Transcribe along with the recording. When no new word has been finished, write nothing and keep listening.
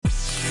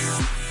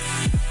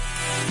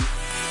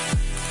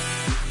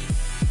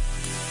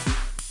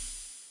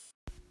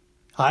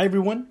Hi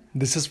everyone,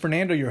 this is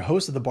Fernando, your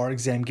host of the Bar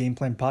Exam Game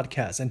Plan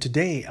Podcast, and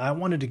today I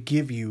wanted to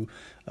give you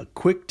a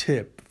quick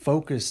tip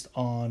focused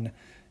on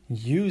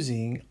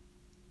using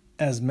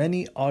as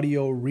many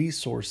audio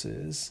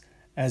resources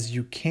as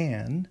you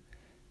can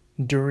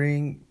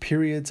during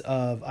periods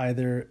of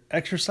either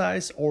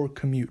exercise or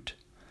commute.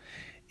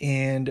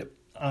 And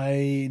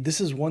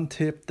this is one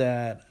tip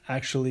that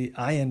actually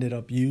I ended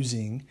up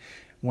using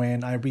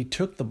when I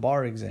retook the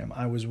bar exam.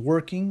 I was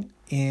working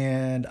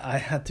and I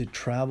had to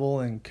travel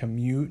and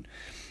commute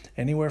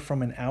anywhere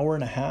from an hour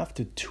and a half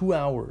to 2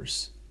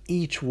 hours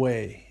each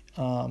way.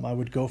 I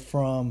would go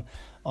from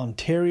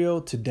Ontario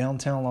to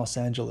downtown Los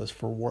Angeles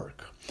for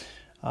work.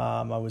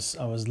 I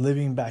was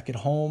living back at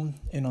home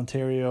in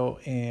Ontario,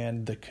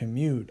 and the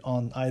commute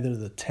on either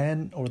the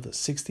 10 or the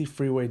 60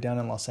 freeway down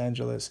in Los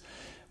Angeles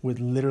would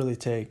literally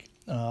take,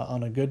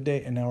 on a good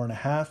day, an hour and a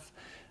half.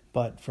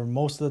 But for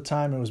most of the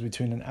time, it was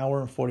between an hour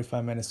and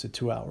 45 minutes to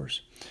 2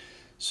 hours.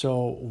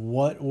 So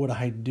what would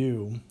I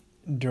do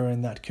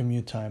during that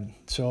commute time?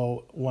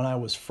 So when I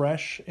was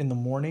fresh in the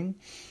morning,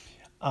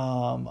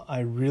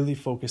 I really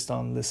focused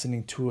on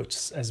listening to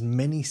as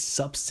many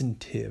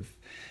substantive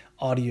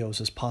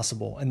audios as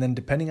possible. And then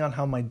depending on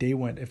how my day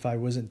went, if I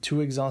wasn't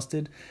too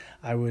exhausted,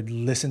 I would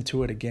listen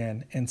to it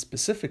again. And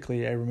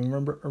specifically, I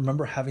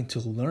remember having to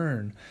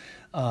learn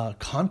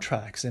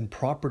contracts and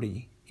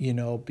property,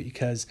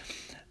 because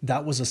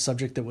that was a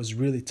subject that was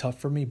really tough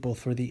for me, both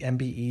for the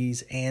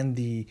MBEs and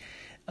the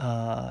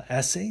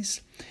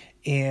essays.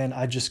 And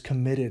I just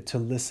committed to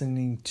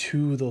listening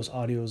to those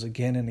audios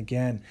again and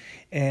again.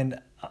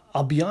 And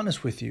I'll be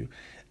honest with you,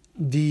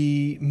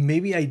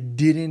 maybe I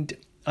didn't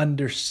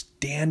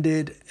understand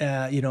it,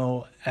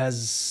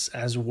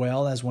 as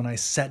well as when I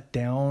sat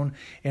down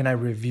and I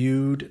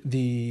reviewed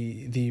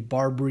the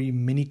Barbary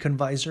mini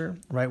convisor,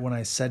 right? When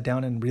I sat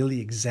down and really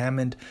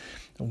examined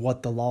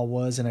what the law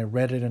was, and I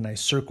read it and I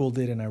circled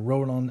it and I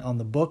wrote on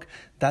the book.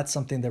 That's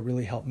something that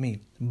really helped me.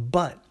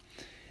 But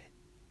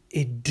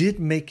it did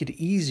make it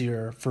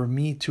easier for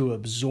me to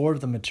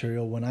absorb the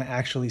material when I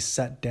actually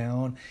sat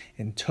down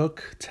and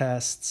took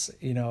tests,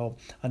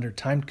 under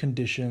timed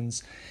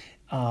conditions,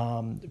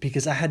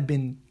 because I had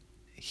been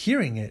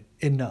hearing it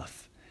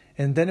enough.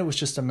 And then it was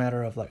just a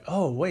matter of like,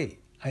 oh, wait,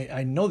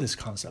 I know this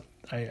concept.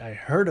 I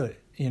heard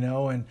it,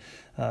 and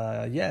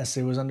yes,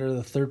 it was under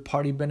the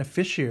third-party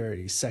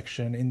beneficiary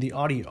section in the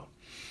audio.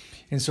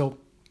 And so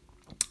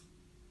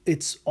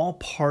it's all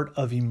part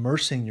of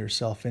immersing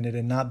yourself in it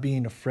and not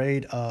being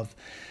afraid of,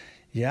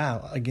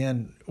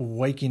 again,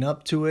 waking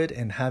up to it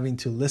and having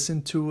to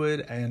listen to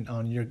it and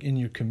in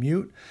your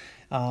commute.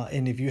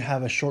 And if you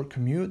have a short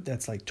commute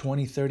that's like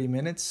 20, 30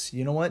 minutes,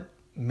 you know what?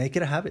 Make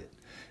it a habit.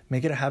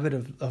 Make it a habit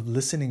of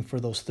listening for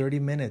those 30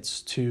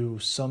 minutes to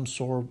some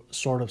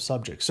sort of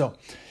subject. So,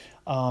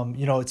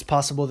 it's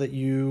possible that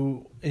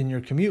you, in your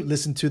commute,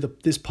 listen to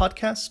this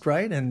podcast,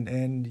 right?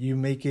 And you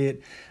make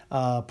it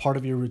part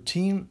of your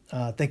routine.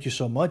 Thank you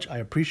so much. I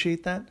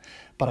appreciate that.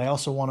 But I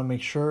also want to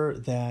make sure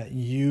that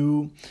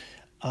you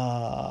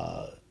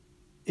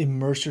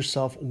immerse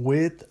yourself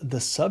with the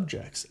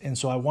subjects. And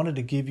so I wanted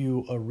to give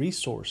you a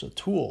resource, a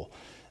tool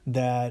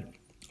that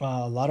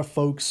a lot of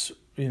folks,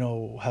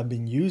 have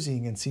been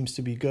using and seems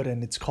to be good.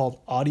 And it's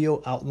called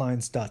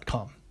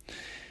audiooutlines.com.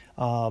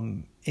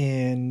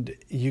 And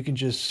you can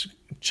just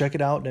check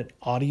it out at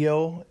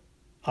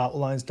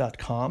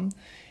audiooutlines.com.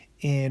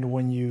 And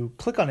when you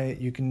click on it,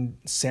 you can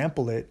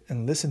sample it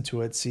and listen to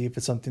it, see if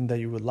it's something that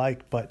you would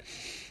like. But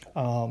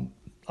a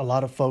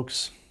lot of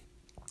folks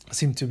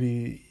seem to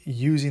be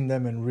using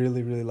them and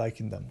really, really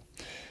liking them.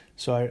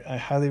 So I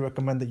highly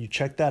recommend that you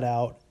check that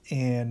out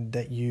and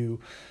that you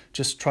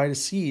just try to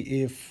see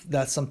if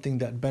that's something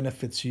that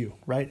benefits you,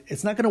 right?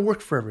 It's not going to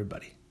work for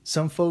everybody.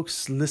 Some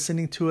folks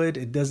listening to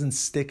it doesn't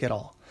stick at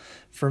all.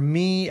 For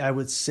me, I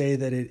would say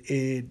that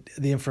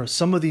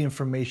some of the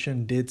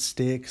information did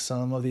stick,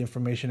 some of the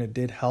information it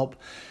did help,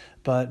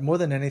 but more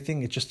than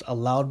anything, it just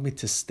allowed me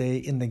to stay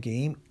in the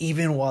game,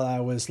 even while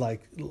I was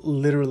like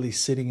literally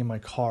sitting in my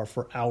car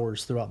for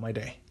hours throughout my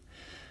day,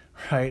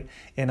 right?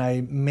 And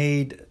I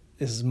made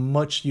as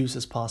much use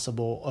as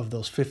possible of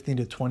those 15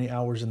 to 20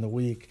 hours in the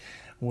week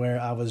where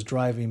I was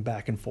driving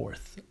back and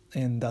forth,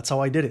 and that's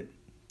how I did it.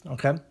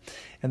 Okay.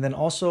 And then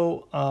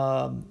also,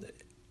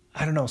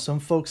 I don't know, some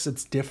folks,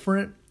 it's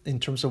different in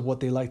terms of what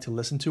they like to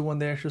listen to when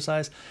they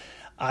exercise.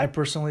 I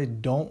personally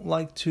don't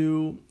like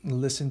to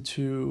listen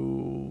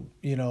to,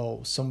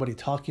 somebody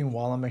talking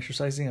while I'm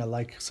exercising. I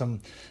like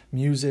some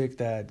music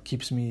that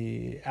keeps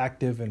me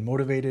active and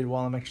motivated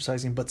while I'm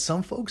exercising. But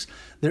some folks,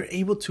 they're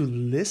able to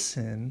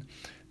listen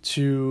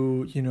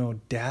to,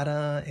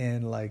 data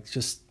and like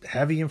just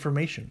heavy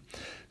information.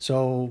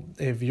 So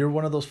if you're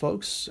one of those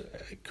folks,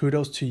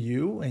 kudos to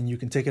you, and you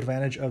can take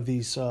advantage of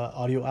these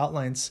audio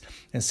outlines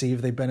and see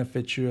if they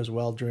benefit you as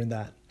well during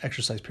that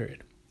exercise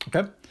period.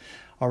 Okay.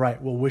 All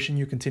right. Well, wishing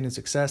you continued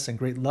success and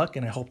great luck.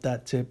 And I hope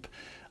that tip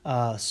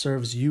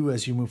serves you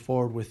as you move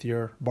forward with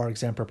your bar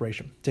exam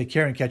preparation. Take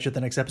care and catch you at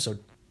the next episode.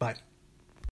 Bye.